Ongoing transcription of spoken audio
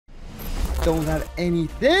don't have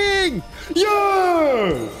anything.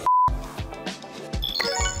 Yes!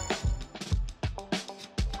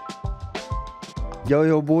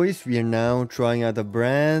 Yo boys, we are now trying out a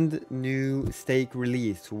brand new Stake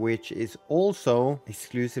release, which is also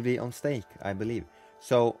exclusively on Stake, I believe.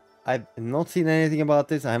 So I've not seen anything about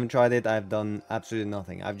this. I haven't tried it. I've done absolutely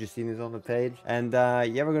nothing. I've just seen it on the page, and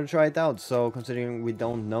yeah, we're gonna try it out. So considering we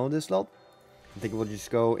don't know this lot, I think we'll just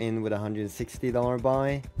go in with a $160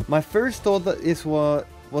 buy. My first thought that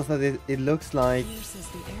was that it looks like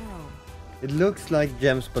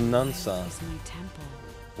Gems Bonanza.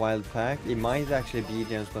 Wild Pack. It might actually be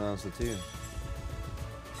Gems Bonanza too.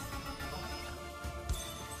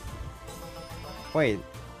 Wait.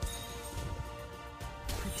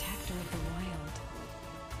 Protector of the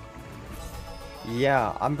Wild.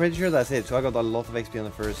 Yeah, I'm pretty sure that's it. So I got a lot of XP on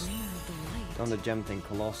the first, on the gem thing.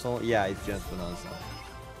 Colossal. Yeah, it's Gems Bonanza.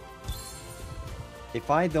 If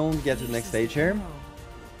I don't get to the next stage here.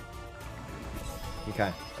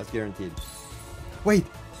 Okay, that's guaranteed. Wait.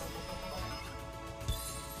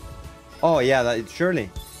 Oh yeah, that it's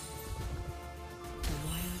surely.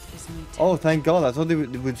 Oh, thank God! I thought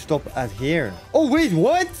it would stop at here. Oh wait,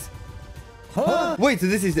 what? Huh? Wait, so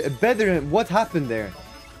this is better. What happened there?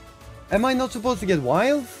 Am I not supposed to get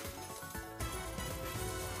wild?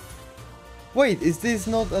 Wait, is this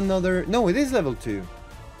not another? No, it is level 2.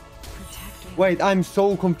 Wait, I'm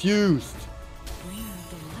so confused.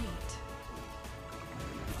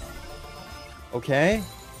 Okay,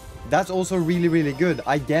 that's also really, really good,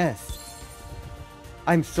 I guess.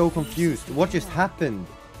 I'm so confused. What just happened?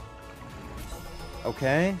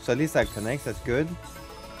 Okay, so at least that connects. That's good.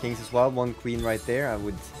 Kings as well. One queen right there. I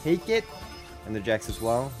would take it. And the jacks as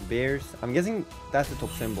well. Bears. I'm guessing that's the top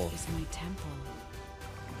symbol.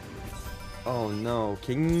 Oh no.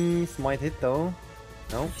 Kings might hit though.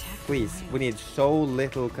 No? Please. We need so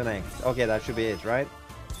little connect. Okay, that should be it, right?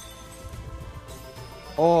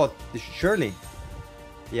 Oh, surely.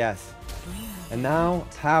 Yes. And now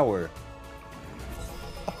power.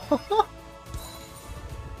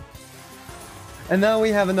 And now we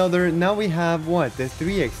have another. Now we have what? The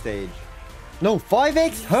 3x stage. No,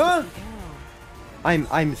 5x? Huh?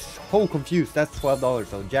 I'm so confused. That's $12.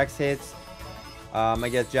 So jacks hits. I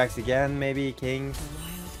guess jacks again, maybe kings.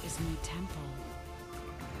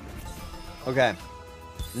 Okay.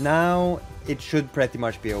 Now it should pretty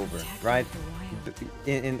much be over, right?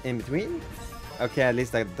 In between? Okay, at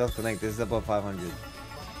least that does connect. This is above 500.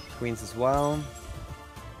 Queens as well.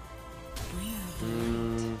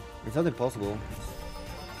 It's not impossible.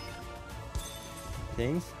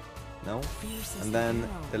 Kings? No. And then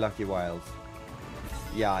the lucky wilds.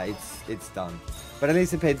 Yeah, it's done. But at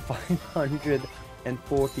least it paid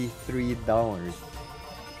 $543.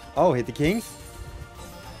 Oh, hit the kings?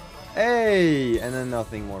 Hey! And then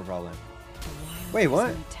nothing more problem. Wait,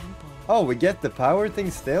 what? Oh, we get the power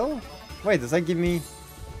thing still? Wait, does that give me...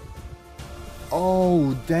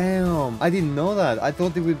 Oh, damn. I didn't know that. I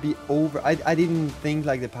thought it would be over. I didn't think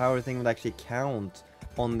like the power thing would actually count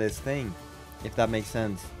on this thing. If that makes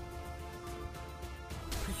sense.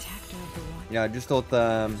 Yeah, I just thought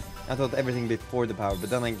I thought everything before the power, but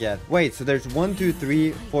then I get... Wait, so there's 1, 2,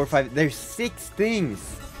 3, 4, 5... There's 6 things!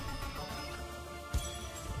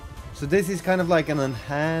 So this is kind of like an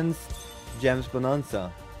enhanced Gems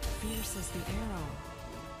Bonanza.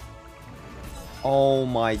 Oh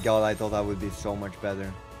my God, I thought that would be so much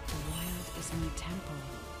better.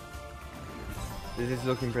 This is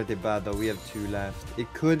looking pretty bad though. We have 2 left.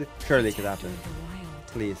 It could... Surely it could happen.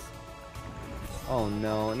 Please. Oh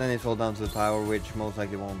no, and then it's all down to the power, which most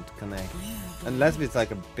likely won't connect. Unless it's like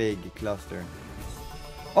a big cluster.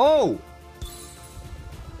 Oh!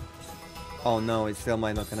 Oh no, it still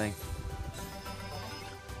might not connect.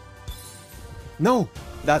 No!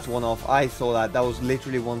 That's one off. I saw that. That was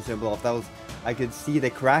literally one symbol off. That was... I could see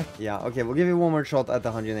the crack. Yeah, okay, we'll give you one more shot at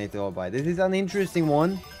the $180 buy. This is an interesting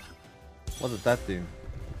one. What does that do?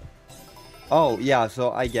 Oh, yeah,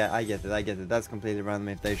 so I get it. That's completely random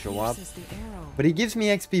if they show up. But it gives me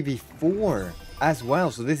XP before as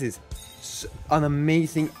well, so this is an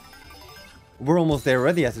amazing... We're almost there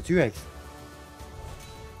already as a 2x.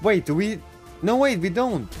 Wait, do we... No, wait, we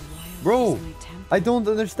don't. Bro, I don't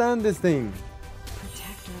understand this thing.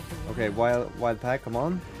 Okay, wild pack, come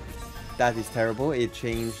on. That is terrible. It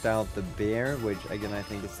changed out the bear, which again I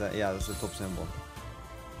think is yeah, that's the top symbol.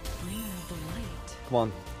 Come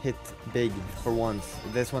on, hit big for once.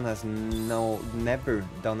 This one has never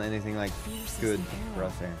done anything like good for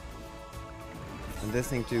us here. And this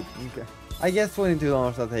thing too. Okay. I guess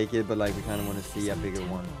 $22 I'll take it, but like we kind of want to see a bigger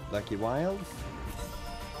one. Lucky wilds.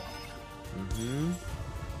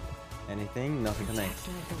 Anything? Nothing connects.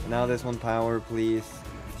 Now this one power, please.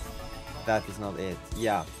 That is not it.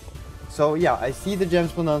 Yeah. So yeah, I see the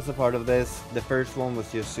Gems Bonanza part of this. The first one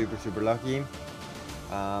was just super lucky.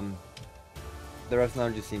 The rest now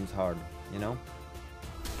just seems hard, you know?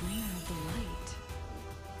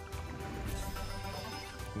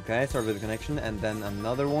 Okay, start with the connection, and then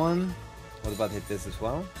another one. What about hit this as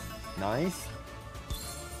well? Nice.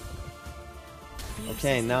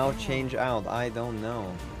 Okay, now change out. I don't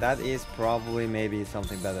know. That is probably maybe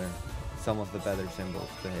something better. Some of the better symbols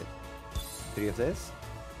to hit. 3 of this.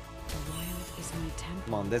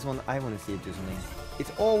 Come on, this one, I want to see it do something.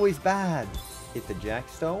 It's always bad. Hit the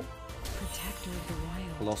Jacks though.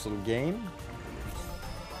 Colossal Game.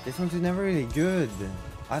 This one's never really good.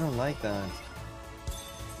 I don't like that.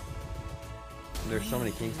 There's so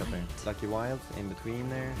many kings up there. Lucky Wilds in between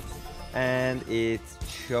there. And it's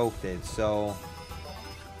choked it, so...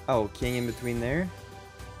 Oh, king in between there.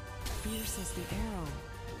 Fierce as the arrow.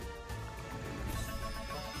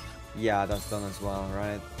 Yeah, that's done as well,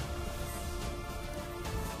 right?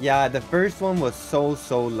 Yeah, the first one was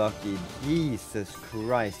so lucky. Jesus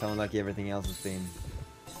Christ, how unlucky everything else has been.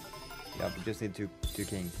 Yeah, we just need two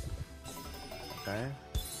kings. Okay,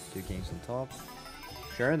 2 kings on top.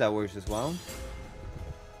 Sure, that works as well.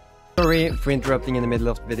 Sorry for interrupting in the middle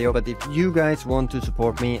of the video, but if you guys want to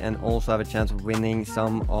support me and also have a chance of winning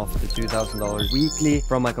some of the $2,000 weekly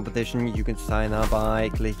from my competition, you can sign up by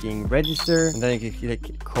clicking register, and then you can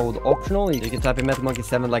click code optional. You can type in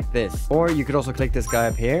MetalMonkey7 like this, or you could also click this guy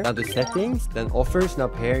up here. Now the settings, then offers, and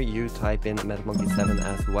up here you type in MetalMonkey7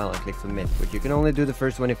 as well and click submit, which you can only do the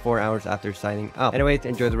first 24 hours after signing up. Anyway,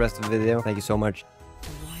 enjoy the rest of the video. Thank you so much. The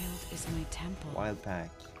wild is my temple. Wild pack.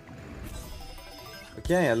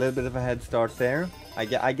 Okay, a little bit of a head start there. I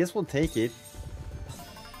guess we'll take it.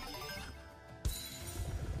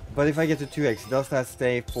 But if I get to 2x, does that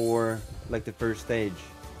stay for like the first stage?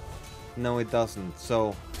 No, it doesn't.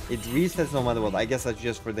 So it resets no matter what. I guess that's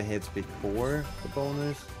just for the hits before the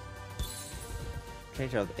bonus.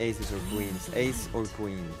 Change out aces or queens. Ace or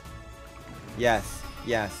queen. Yes,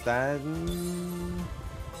 that...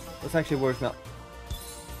 that's actually worse now.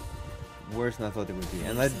 Worse than I thought it would be.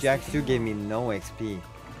 And that Jacks 2 gave me no XP.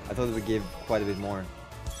 I thought it would give quite a bit more.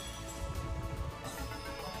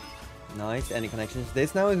 Nice. Any connections?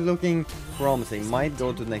 This now is looking promising. Might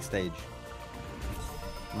go to the next stage.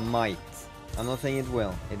 Might. I'm not saying it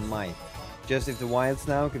will. It might. Just if the wilds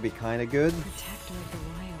now could be kind of good. Protector of the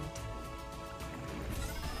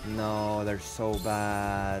wild. No, they're so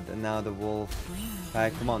bad. And now the wolf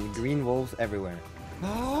pack. Come on, green wolves everywhere.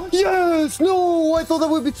 Yes! No! I thought that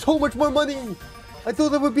would be so much more money! I thought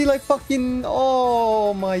that would be like fucking...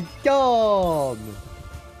 Oh my god!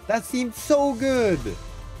 That seemed so good!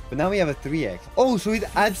 But now we have a 3x. Oh, so it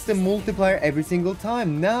adds the multiplier every single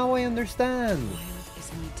time. Now I understand.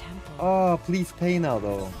 Oh, please pay now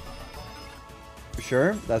though.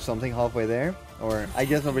 Sure, that's something halfway there. Or, I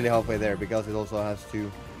guess not really halfway there, because it also has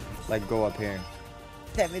to, like, go up here.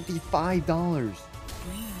 $75!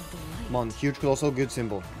 Come on, huge colossal, good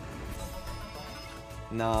symbol.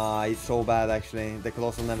 Nah, it's so bad actually. The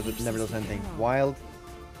colossal never does anything. Wild.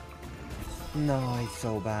 No, it's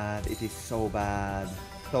so bad. It is so bad.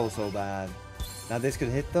 So bad. Now this could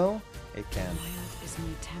hit though. It can.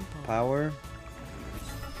 Power.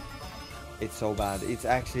 It's so bad. It's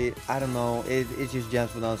actually, I don't know. It's just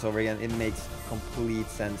Gems Bonanza over again. It makes complete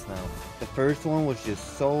sense now. The first one was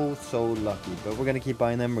just so lucky. But we're gonna keep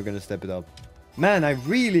buying them. We're gonna step it up. Man, I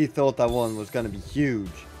really thought that one was gonna be huge,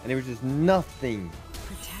 and it was just nothing.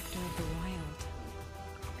 Protector of the wild.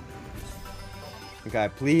 Okay,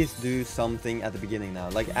 please do something at the beginning now.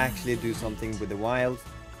 Like, actually do something with the wild,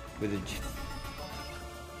 with the...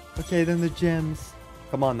 Okay, then the gems.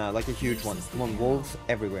 Come on now, like a huge one. Come on, wolves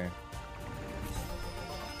everywhere.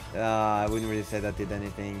 I wouldn't really say that did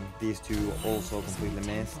anything. These two also completely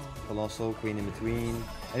missed. Colossal, queen in between.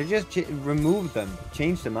 And it just removed them,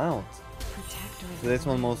 changed them out. So this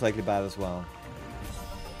one most likely bad as well.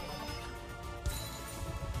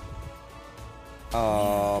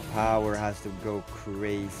 Oh, power has to go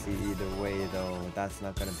crazy either way though. That's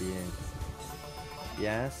not gonna be it.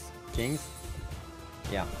 Yes, kings.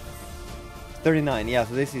 Yeah, 39. Yeah,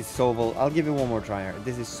 so this is so I'll give it one more try.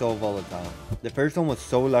 This is so volatile. The first one was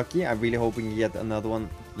so lucky. I'm really hoping to get another one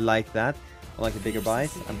like that, like a bigger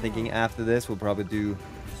buys. I'm thinking after this we'll probably do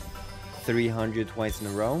 300 twice in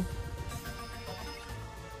a row.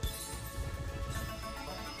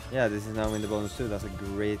 Yeah, this is now in the bonus too. That's a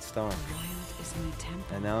great start.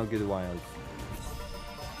 And now good wild.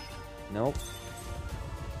 Nope.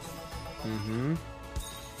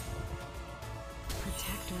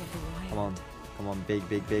 Come on, big.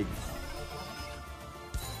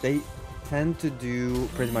 They tend to do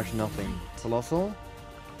pretty much nothing. Colossal?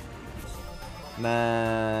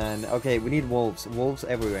 Man. Okay, we need wolves. Wolves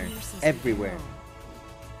everywhere. Fierce as the Everywhere. arrow.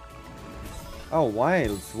 Oh,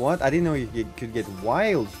 wilds. What? I didn't know you could get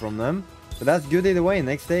wilds from them. But that's good either way.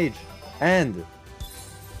 Next stage. And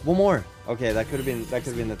one more. Okay, that could have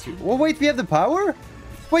been the two. Oh wait, we have the power?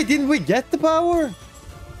 Wait, didn't we get the power?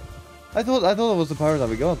 I thought it was the power that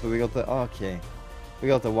we got, but we got the okay. We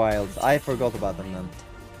got the wilds. I forgot about them then.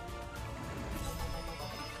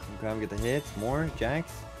 Okay, we get the hits. More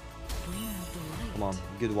jacks. Bringer of the light. Come on,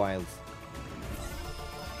 good wilds.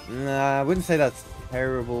 Nah, I wouldn't say that's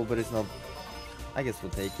terrible, but it's not. I guess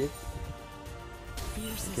we'll take it.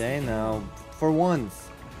 Fierce as Okay, the now arrow. for once.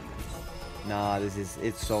 Nah,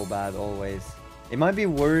 it's so bad always. It might be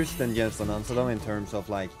worse than Gems Bonanza though in terms of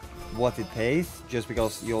like what it pays, just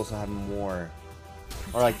because you also have more.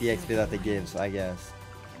 Or like the XP that they give, so I guess.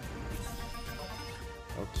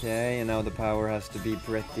 Okay, and now the power has to be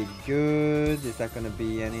pretty good. Is that gonna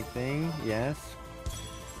be anything? Yes.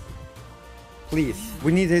 Please.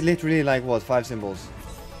 We need literally like what, 5 symbols?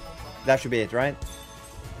 That should be it, right?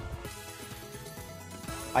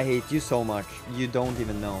 I hate you so much. You don't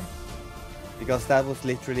even know. Because that was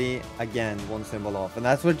literally, again, 1 symbol off. And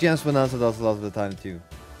that's what Gems Bonanza does a lot of the time too.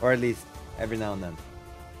 Or at least every now and then.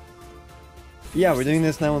 Yeah, we're doing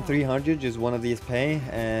this now on 300, just one of these pay,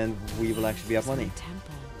 and we will actually be up money.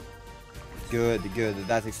 Temple. Good, good.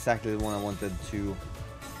 That's exactly the one I wanted to,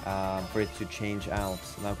 for it to change out.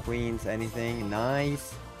 Now queens, anything,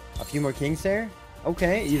 nice. A few more kings there.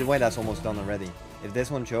 Okay, either way, that's almost done already. If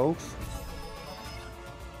this one chokes.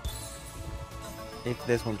 If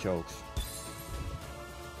this one chokes.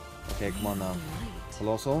 Okay, come on now.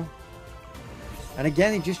 Colossal. And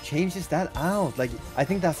again, it just changes that out. Like, I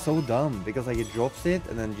think that's so dumb. Because, like, it drops it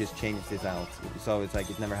and then just changes this out. So, it's like,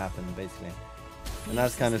 it never happened, basically. And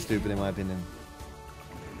that's kind of stupid, in my opinion.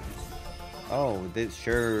 Oh, this,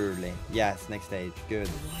 surely. Yes, next stage. Good.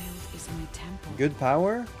 The wild is my temple. Good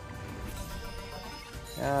power?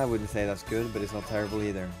 I wouldn't say that's good, but it's not terrible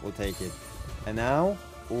either. We'll take it. And now?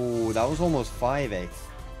 Ooh, that was almost 5x.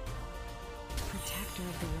 Protector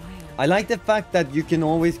of the wild. I like the fact that you can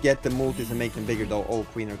always get the multis and make them bigger though. Oh,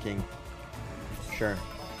 queen or king. Sure.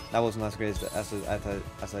 That wasn't as great as I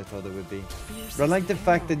thought it would be. Fierce But I as like the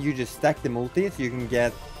fact arrow. that you just stack the multis. You can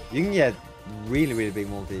get really, really big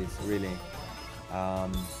multis, really.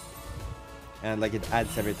 And like it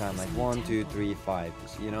adds every time, like 1, 2, 3, 5.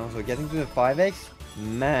 You know, so getting to the 5x,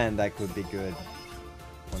 man, that could be good.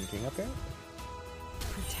 One king up here.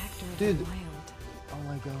 Protector of Dude. the wild. Oh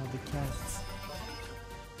my god, the cat's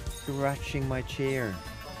scratching my chair.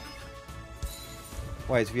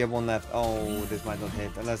 Wait, so we have one left. Oh, this might not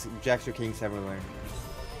hit. Unless jacks or kings everywhere.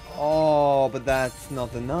 Oh, but that's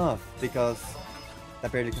not enough because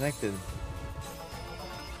that barely connected.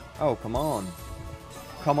 Oh, come on.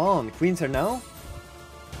 Come on, queens are now?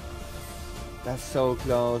 That's so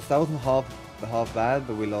close. That wasn't half bad,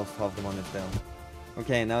 but we lost half the money still.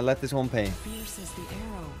 Okay, now let this one pay. Fierce as the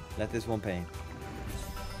arrow. Let this one pay.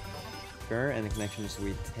 Sure, and the connections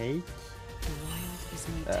we take. The wild is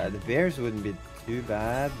my The temple. bears wouldn't be too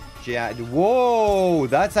bad. Yeah, whoa,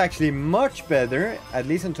 that's actually much better, at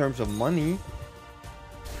least in terms of money.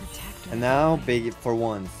 Protector And of the now, wild. big for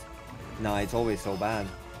once. No, it's always so bad.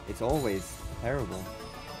 It's always terrible.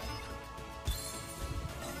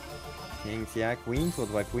 Kings, yeah, queens. What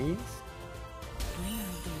about queens? Bringer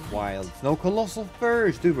of the light. Wilds. No, colossal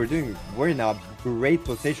first, dude. We're in a great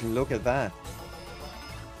position. Look at that.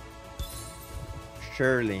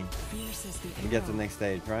 Surely Fierce as the we get to the arrow. next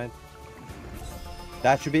stage, right?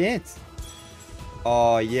 That should be it.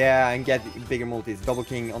 Oh yeah, and get bigger multis. Double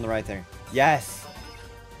king on the right there. Yes.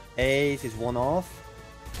 Ace is 1 off.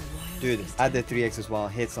 The wild Dude, is add the temple. 3x as well.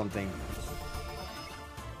 Hit something.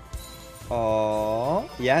 Oh,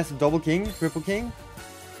 yes, double king, triple king.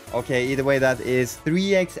 Okay, either way, that is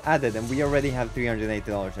 3x added, and we already have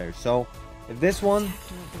 $380 there. So, if this one...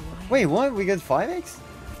 Protector of the wild. Wait, what? We get 5x?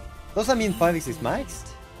 Does that mean 5x is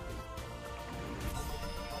maxed?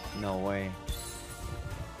 No way.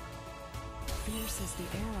 Fierce as the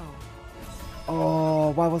arrow.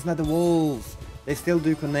 Oh, why wasn't that the wolves? They still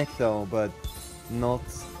do connect though, but not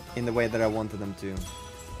in the way that I wanted them to. The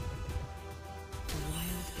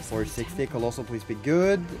wild is my 460, temple. Colossal, please be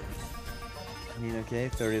good. I mean, okay,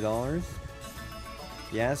 $30.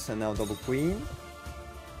 Yes, and now double queen.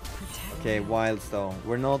 Protector. Okay, wilds though.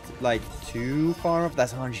 We're not like too far off.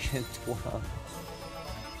 That's 112.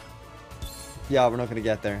 Yeah, we're not gonna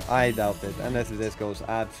get there. I doubt it. Unless this goes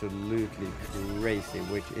absolutely crazy,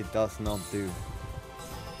 which it does not do.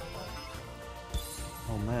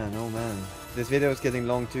 Oh man, oh man. This video is getting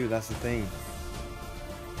long too, that's the thing.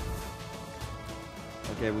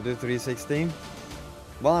 Okay, we'll do 360.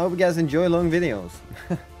 Well, I hope you guys enjoy long videos.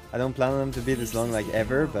 I don't plan on them to be this long like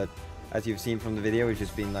ever, but as you've seen from the video, it's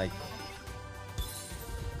just been like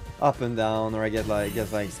up and down, or I guess like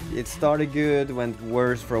it started good, went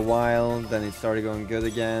worse for a while, then it started going good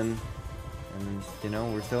again, and you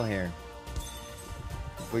know, we're still here.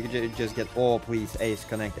 We could just get, oh please, Ace,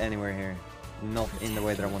 connect anywhere here, not in the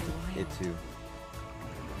way that I wanted it to.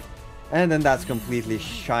 And then that's completely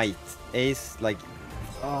shite. Ace, like,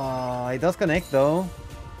 oh, it does connect though.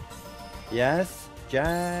 Yes,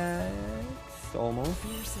 Jax, almost.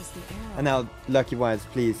 Fierce as the arrow. And now, Lucky Wilds,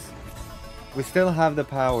 please. We still have the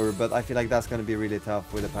power, but I feel like that's gonna be really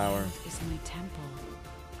tough with the power. Is my temple.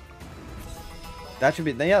 That should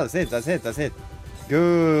be, yeah, that's it.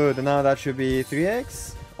 Good, and now that should be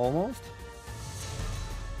 3x, almost.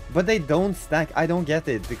 But they don't stack, I don't get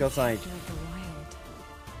it, because like, Protector of the wild.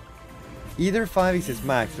 either 5x is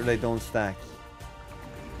max or they don't stack.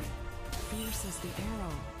 Fierce as the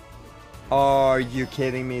arrow. Are you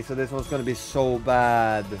kidding me? So this one's gonna be so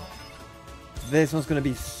bad. This one's gonna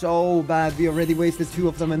be so bad. We already wasted 2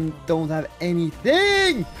 of them and don't have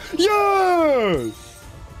anything. Yes!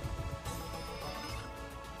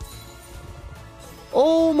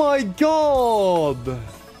 Oh my god!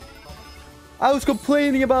 I was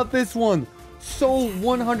complaining about this one. So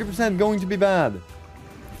 100% going to be bad.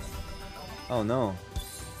 Oh no.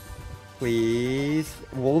 Please.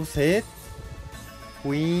 Wolves hit.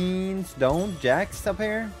 Queens don't. Jacks up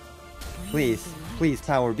here. Please. Please,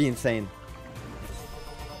 power. Be insane.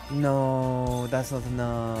 No, that's not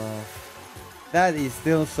enough. That is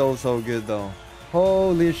still so good though.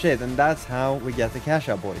 Holy shit. And that's how we get the cash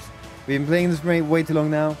out, boys. We've been playing this game way too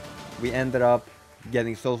long now. We ended up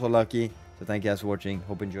getting so lucky. So thank you guys for watching.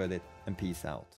 Hope you enjoyed it. And peace out.